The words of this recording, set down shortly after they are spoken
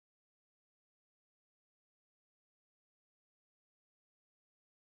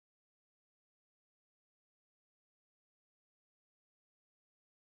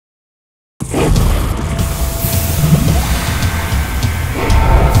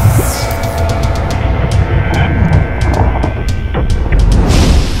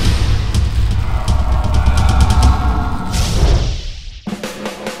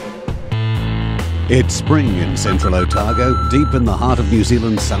It's spring in central Otago, deep in the heart of New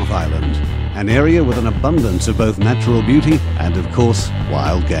Zealand's South Island, an area with an abundance of both natural beauty and, of course,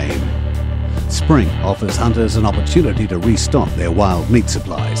 wild game. Spring offers hunters an opportunity to restock their wild meat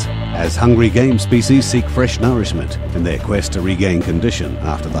supplies, as hungry game species seek fresh nourishment in their quest to regain condition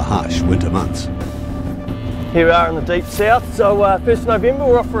after the harsh winter months. Here we are in the deep south, so 1st November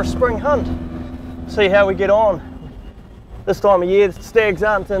we're off for a spring hunt. See how we get on. This time of year the stags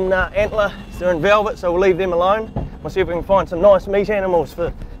aren't in antler, they're in velvet, so we'll leave them alone. We'll see if we can find some nice meat animals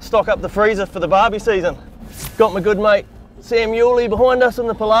for stock up the freezer for the barbie season. Got my good mate Sam Yuley behind us in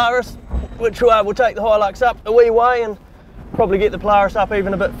the Polaris, which will take the Hilux up a wee way and probably get the Polaris up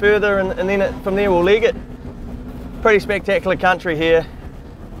even a bit further, and then from there we'll leg it. Pretty spectacular country here.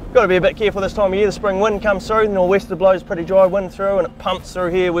 Got to be a bit careful this time of year. The spring wind comes through, the nor'wester blows pretty dry wind through, and it pumps through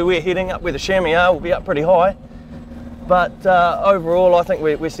here where we're heading up where the chamois are. We'll be up pretty high. But overall, I think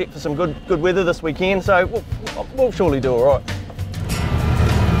we're set for some good weather this weekend, so we'll surely do all right.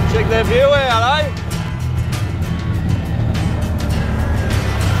 Check that view out, eh?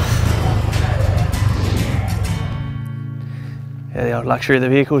 Yeah, the old luxury of the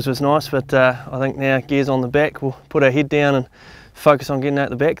vehicles was nice, but I think now gears on the back, we'll put our head down and focus on getting out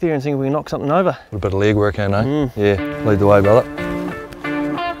the back there and see if we can knock something over. A bit of leg work, eh? Yeah, lead the way, brother.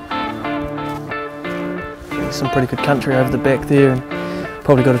 Some pretty good country over the back there, and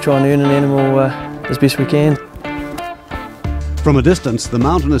probably got to try and earn an animal as best we can. From a distance, the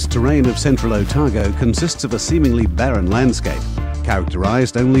mountainous terrain of central Otago consists of a seemingly barren landscape,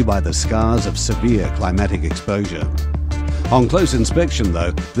 characterised only by the scars of severe climatic exposure. On close inspection,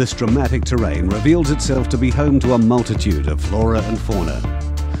 though, this dramatic terrain reveals itself to be home to a multitude of flora and fauna.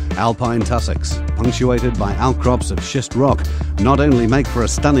 Alpine tussocks, punctuated by outcrops of schist rock, not only make for a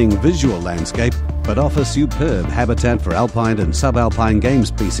stunning visual landscape, but offer superb habitat for alpine and subalpine game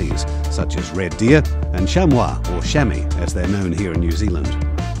species, such as red deer and chamois, or chamois as they're known here in New Zealand.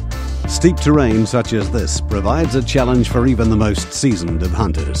 Steep terrain such as this provides a challenge for even the most seasoned of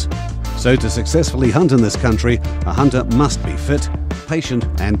hunters. So to successfully hunt in this country, a hunter must be fit, patient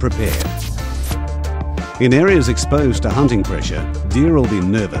and prepared. In areas exposed to hunting pressure, deer will be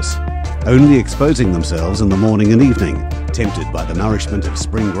nervous, only exposing themselves in the morning and evening, tempted by the nourishment of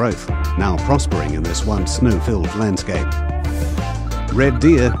spring growth, now prospering in this once snow-filled landscape. Red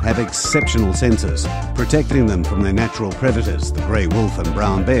deer have exceptional senses, protecting them from their natural predators, the grey wolf and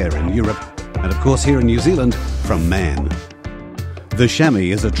brown bear in Europe, and of course here in New Zealand, from man. The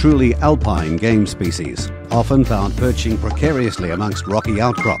chamois is a truly alpine game species, often found perching precariously amongst rocky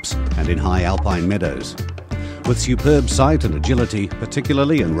outcrops and in high alpine meadows. With superb sight and agility,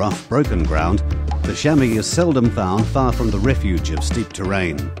 particularly in rough, broken ground, the chamois is seldom found far from the refuge of steep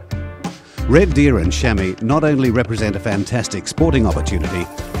terrain. Red deer and chamois not only represent a fantastic sporting opportunity,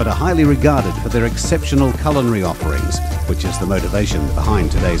 but are highly regarded for their exceptional culinary offerings, which is the motivation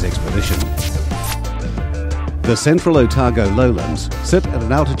behind today's expedition. The central Otago lowlands sit at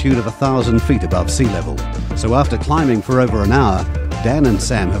an altitude of 1,000 feet above sea level, so after climbing for over an hour, Dan and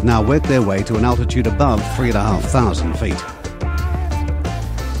Sam have now worked their way to an altitude above 3,500 feet.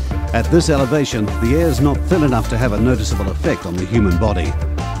 At this elevation, the air is not thin enough to have a noticeable effect on the human body.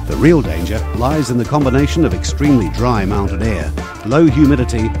 The real danger lies in the combination of extremely dry mountain air, low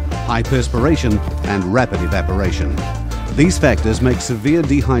humidity, high perspiration and rapid evaporation. These factors make severe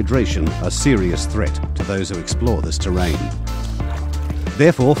dehydration a serious threat to those who explore this terrain.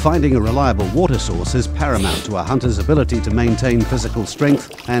 Therefore, finding a reliable water source is paramount to a hunter's ability to maintain physical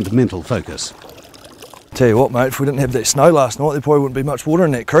strength and mental focus. Tell you what, mate, if we didn't have that snow last night, there probably wouldn't be much water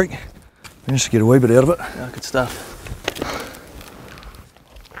in that creek. We just get a wee bit out of it. Oh, good stuff.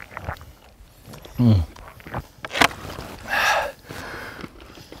 Oh,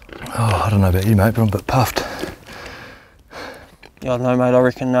 I don't know about you, mate, but I'm a bit puffed. Yeah, I don't know, mate, I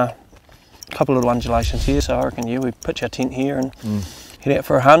reckon a couple of little undulations here, so I reckon, yeah, we pitch our tent here and head out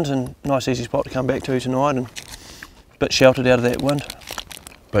for a hunt, and nice easy spot to come back to tonight, and a bit sheltered out of that wind.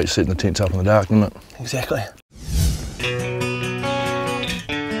 But you're setting the tents up in the dark, isn't it? Exactly.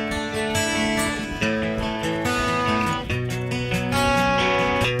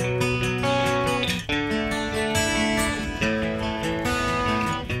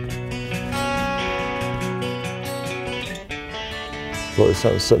 Like there's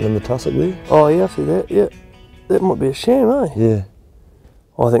something sitting in the tussock there? Oh yeah, I see that, yeah. That might be a sham, eh? Yeah.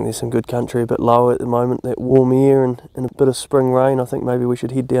 I think there's some good country a bit lower at the moment, that warm air and a bit of spring rain. I think maybe we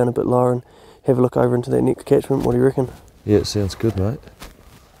should head down a bit lower and have a look over into that next catchment. What do you reckon? Yeah, it sounds good, mate.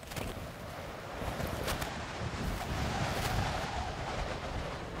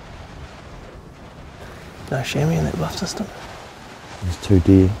 No chamois in that bluff system. There's two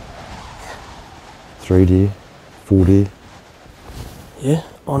deer. 3 deer, 4 deer. Yeah,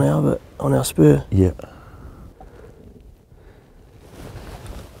 on our spur. Yeah.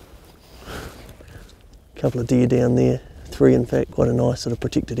 Couple of deer down there, 3 in fact, quite a nice sort of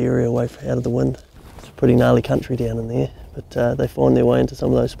protected area away out of the wind. It's pretty gnarly country down in there, but they find their way into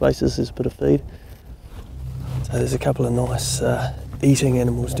some of those spaces. There's a bit of feed. So there's a couple of nice eating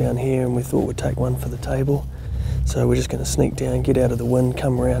animals down here, and we thought we'd take one for the table. So we're just going to sneak down, get out of the wind,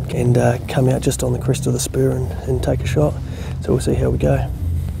 come around and come out just on the crest of the spur and take a shot. So we'll see how we go.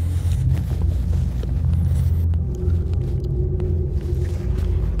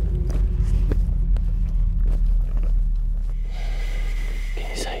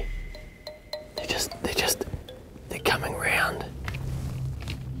 They're coming round.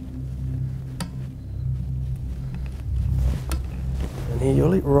 And here,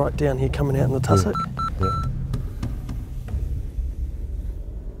 Yoli, right down here, coming out in the tussock. Yeah.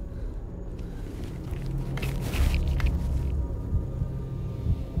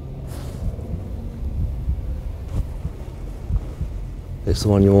 That's the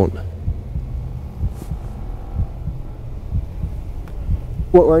one you want.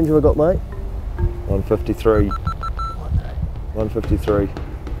 What range have I got, mate? 153. 153.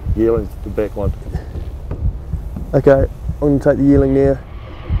 Yearling's the back one. Okay, I'm going to take the yearling now.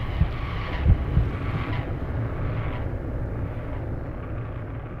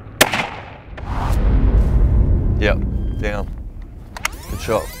 Yep, down. Good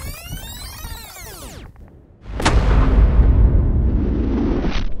shot.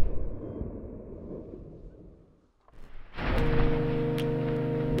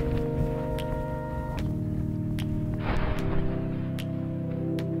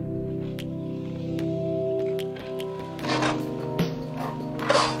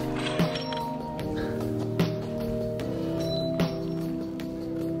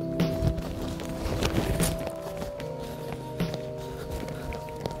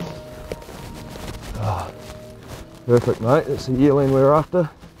 Perfect, mate. That's the yearling we're after.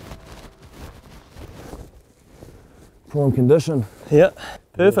 Prime condition. Yep,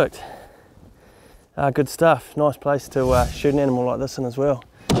 perfect. Good stuff. Nice place to shoot an animal like this in as well.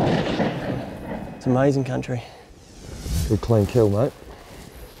 It's amazing country. Good clean kill, mate.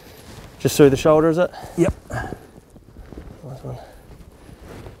 Just through the shoulder, is it? Yep. Nice one. Yeah,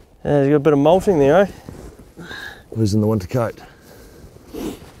 there's got a bit of molting there, eh? Who's in the winter coat?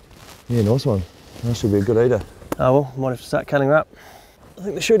 Yeah, nice one. That should be a good eater. Oh well, might have to start cutting her up. I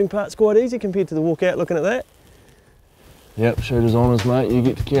think the shooting part's quite easy compared to the walk out looking at that. Yep, shooter's on us, mate. You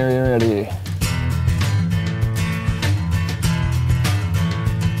get to carry her out of here.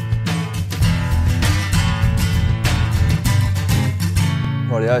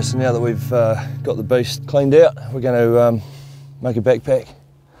 Rightio, so now that we've got the beast cleaned out, we're going to make a backpack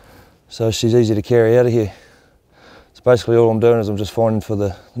so she's easy to carry out of here. So basically all I'm doing is I'm just finding for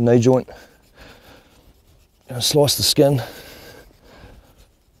the knee joint. Slice the skin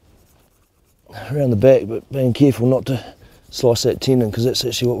around the back, but being careful not to slice that tendon, because that's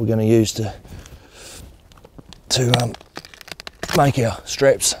actually what we're going to use to make our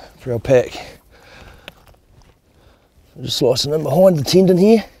straps for our pack. So just slicing in behind the tendon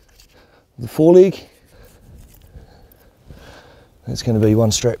here, the foreleg. That's going to be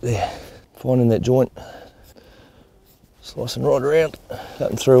one strap there. Finding that joint, slicing right around,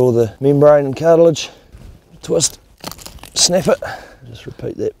 cutting through all the membrane and cartilage. Twist, snap it, just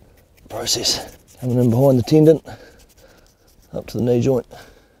repeat that process. Coming in behind the tendon, up to the knee joint.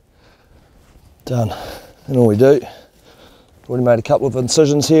 Done. And all we do, already made a couple of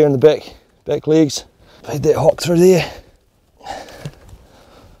incisions here in the back legs. Feed that hock through there.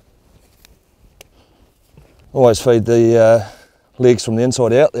 Always feed the legs from the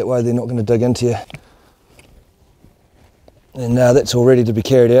inside out, that way they're not going to dig into you. And that's all ready to be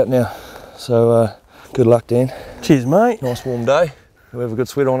carried out now. So good luck, Dan. Cheers, mate. Nice warm day. We'll have a good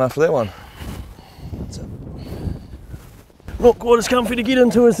sweat on after that one. Not quite as comfy to get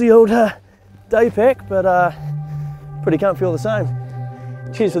into as the old day pack, but pretty comfy all the same.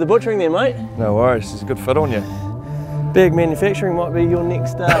 Cheers for the butchering there, mate. No worries, it's a good fit on you. Bag manufacturing might be your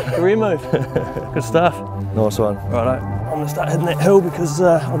next career move. Good stuff. Nice one. Righto, I'm going to start hitting that hill because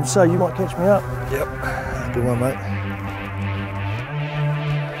I'm so you might catch me up. Yep, good one, mate.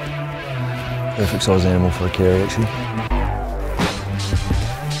 Perfect size animal for a carry, actually.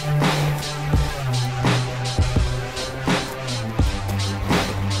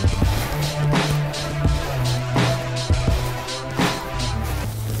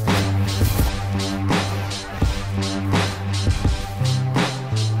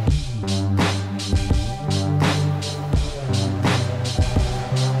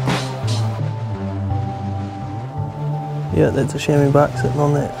 Yeah, that's a chamois buck sitting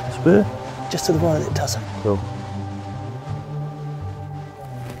on that spur, just to the right of that tussock. Cool.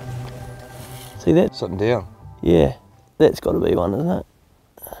 See that? Sitting down. Yeah, that's got to be one, isn't it?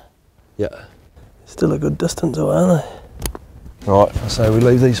 Yeah. Still a good distance away, aren't they? Right, I say we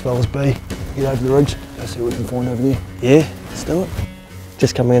leave these fellas be, get over the ridge, go see what we can find over there. Yeah, let's do it.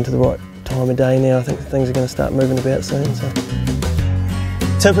 Just coming into the right time of day now. I think things are going to start moving about soon. So,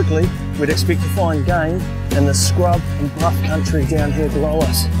 typically, we'd expect to find game in the scrub and bluff country down here below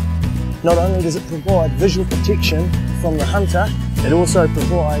us. Not only does it provide visual protection from the hunter, it also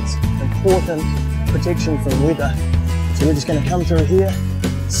provides important protection from weather. So we're just going to come through here,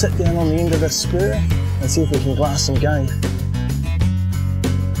 sit down on the end of this spur and see if we can glass some game.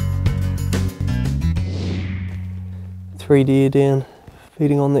 Three deer down,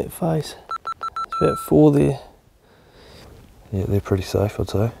 feeding on that face. There's about 4 there. Yeah, they're pretty safe, I'd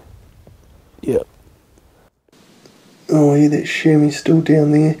say. Yep. Oh yeah, that chamois still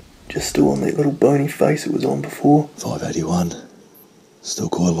down there. Just still on that little bony face it was on before. 581. Still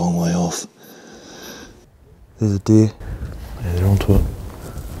quite a long way off. There's a deer. Yeah, they're onto it.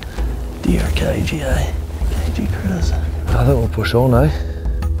 Deer are cagey, eh? Cagey critters. I think we'll push on, eh?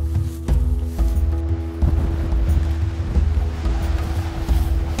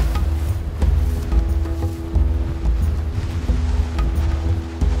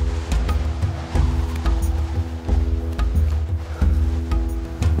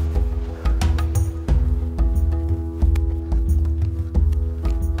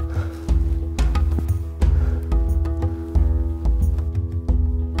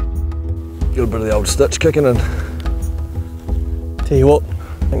 Got a bit of the old stitch kicking in. Tell you what,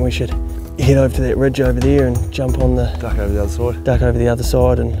 I think we should head over to that ridge over there and jump on the... Duck over the other side. Duck over the other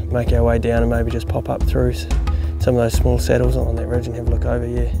side and make our way down and maybe just pop up through some of those small saddles on that ridge and have a look over,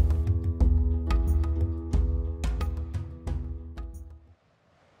 yeah.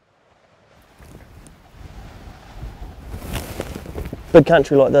 Big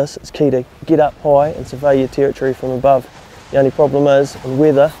country like this, it's key to get up high and survey your territory from above. The only problem is in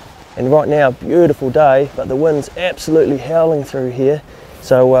weather, and right now beautiful day, but the wind's absolutely howling through here.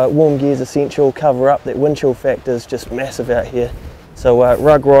 So warm gear's essential, cover up, that wind chill factor is just massive out here. So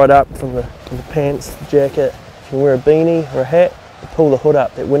rug right up from the pants, the jacket. If you can wear a beanie or a hat, pull the hood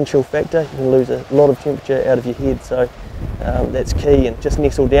up, that wind chill factor, you can lose a lot of temperature out of your head. So that's key, and just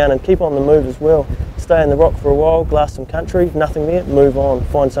nestle down and keep on the move as well. Stay in the rock for a while, glass some country, nothing there, move on,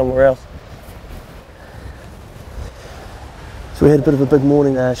 find somewhere else. So we had a bit of a big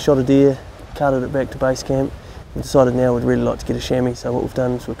morning, shot a deer, carted it back to base camp. We decided now we'd really like to get a chamois, so what we've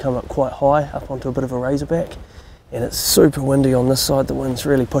done is we've come up quite high, up onto a bit of a razorback, and it's super windy on this side. The wind's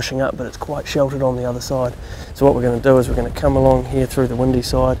really pushing up, but it's quite sheltered on the other side. So what we're going to do is we're going to come along here through the windy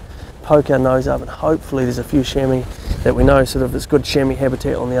side, poke our nose up, and hopefully there's a few chamois that we know sort of is good chamois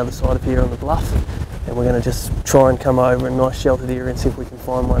habitat on the other side of here on the bluff, and we're going to just try and come over a nice sheltered area and see if we can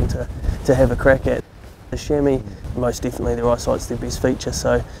find one to have a crack at. The chamois, most definitely their eyesight's their best feature,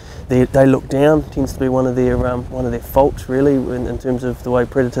 so they look down, tends to be one of their faults really in terms of the way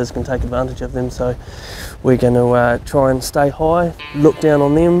predators can take advantage of them. So we're going to try and stay high, look down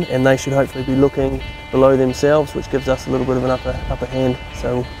on them, and they should hopefully be looking below themselves, which gives us a little bit of an upper hand.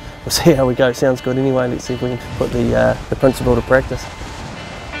 So we'll see how we go. Sounds good anyway. Let's see if we can put the principle to practice.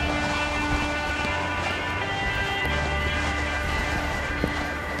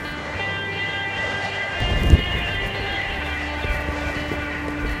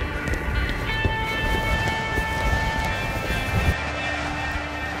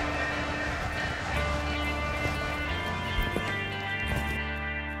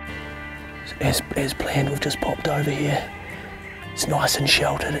 As planned, we've just popped over here. It's nice and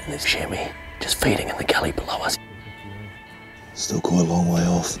sheltered, and there's chamois just feeding in the gully below us. Still quite a long way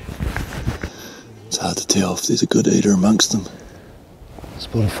off. It's hard to tell if there's a good eater amongst them.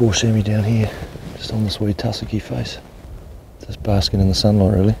 Spotted 4 chamois down here, just on this wee tussocky face. Just basking in the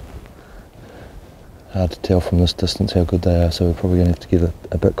sunlight really. Hard to tell from this distance how good they are, so we're probably going to have to get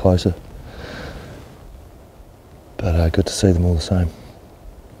a bit closer. But good to see them all the same.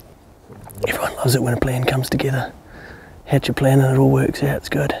 Everyone loves it when a plan comes together. Hatch a plan and it all works out, it's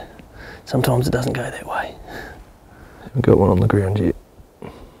good. Sometimes it doesn't go that way. Haven't got one on the ground yet.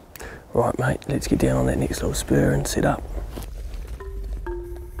 Right mate, let's get down on that next little spur and set up.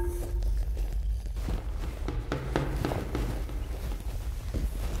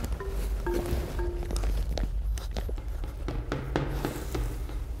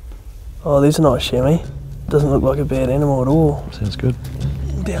 Oh, there's a nice chamois. Doesn't look like a bad animal at all. Sounds good.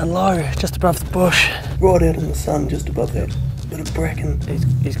 Down low, just above the bush. Right out in the sun, just above that bit of bracken.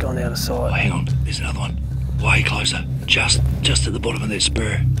 He's gone out of sight. Oh, hang on, there's another one. Way closer. just at the bottom of that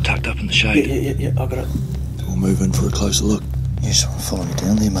spur, tucked up in the shade. Yeah, I got it. We'll move in for a closer look. You just want to follow me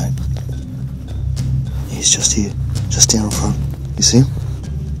down there, mate. He's just here, just down in front. You see him?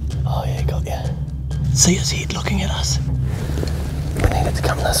 Oh yeah, got you. See his head looking at us. We need it to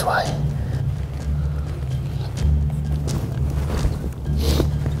come this way.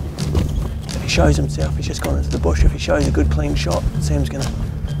 If he shows himself, he's just gone into the bush. If he shows a good clean shot, Sam's gonna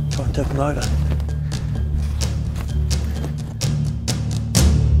try and tip him over.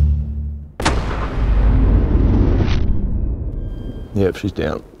 Yep, she's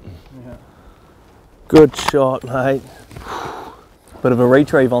down. Yeah. Good shot, mate. Bit of a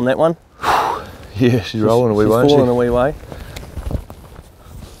retrieve on that one. Yeah, she's rolling a wee way. She's falling a wee way.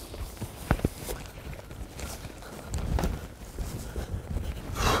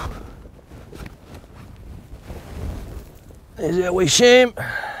 There's our wee sham.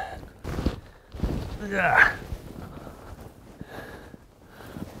 Yeah.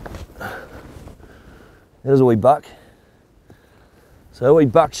 There's a wee buck. So a wee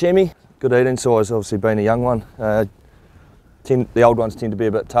buck chamois, good eating size, obviously being a young one. The old ones tend to be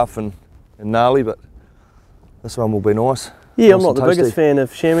a bit tough and gnarly, but this one will be nice. Yeah, Nice I'm not and the toasty. biggest fan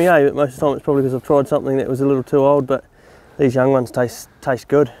of chamois, but most of the time it's probably because I've tried something that was a little too old, but these young ones taste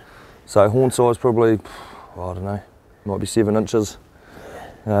good. So horn size probably, I don't know, might be 7 inches.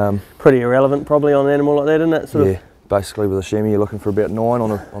 Pretty irrelevant probably on an animal like that, isn't it? Sort Yeah, basically with a chamois you're looking for about 9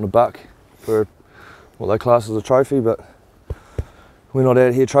 on a buck for what they class as a trophy, but we're not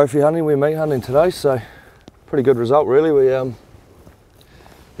out here trophy hunting, we're meat hunting today, so pretty good result really. We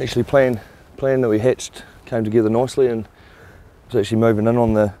actually plan that we hatched came together nicely, and was actually moving in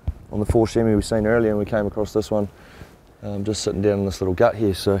on the 4 chamois we seen earlier, and we came across this one just sitting down in this little gut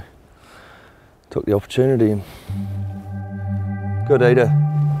here, so took the opportunity. And good eater,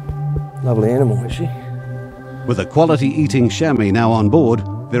 lovely animal is she. With a quality eating chamois now on board,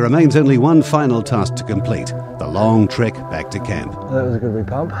 there remains only one final task to complete, the long trek back to camp. That was a good wee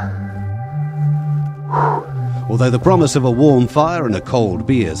pump. Although the promise of a warm fire and a cold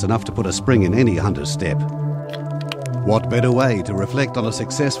beer is enough to put a spring in any hunter's step. What better way to reflect on a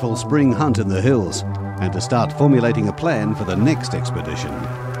successful spring hunt in the hills and to start formulating a plan for the next expedition.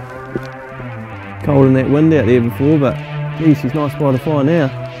 Cold in that wind out there before, but geez, she's nice by the fire now.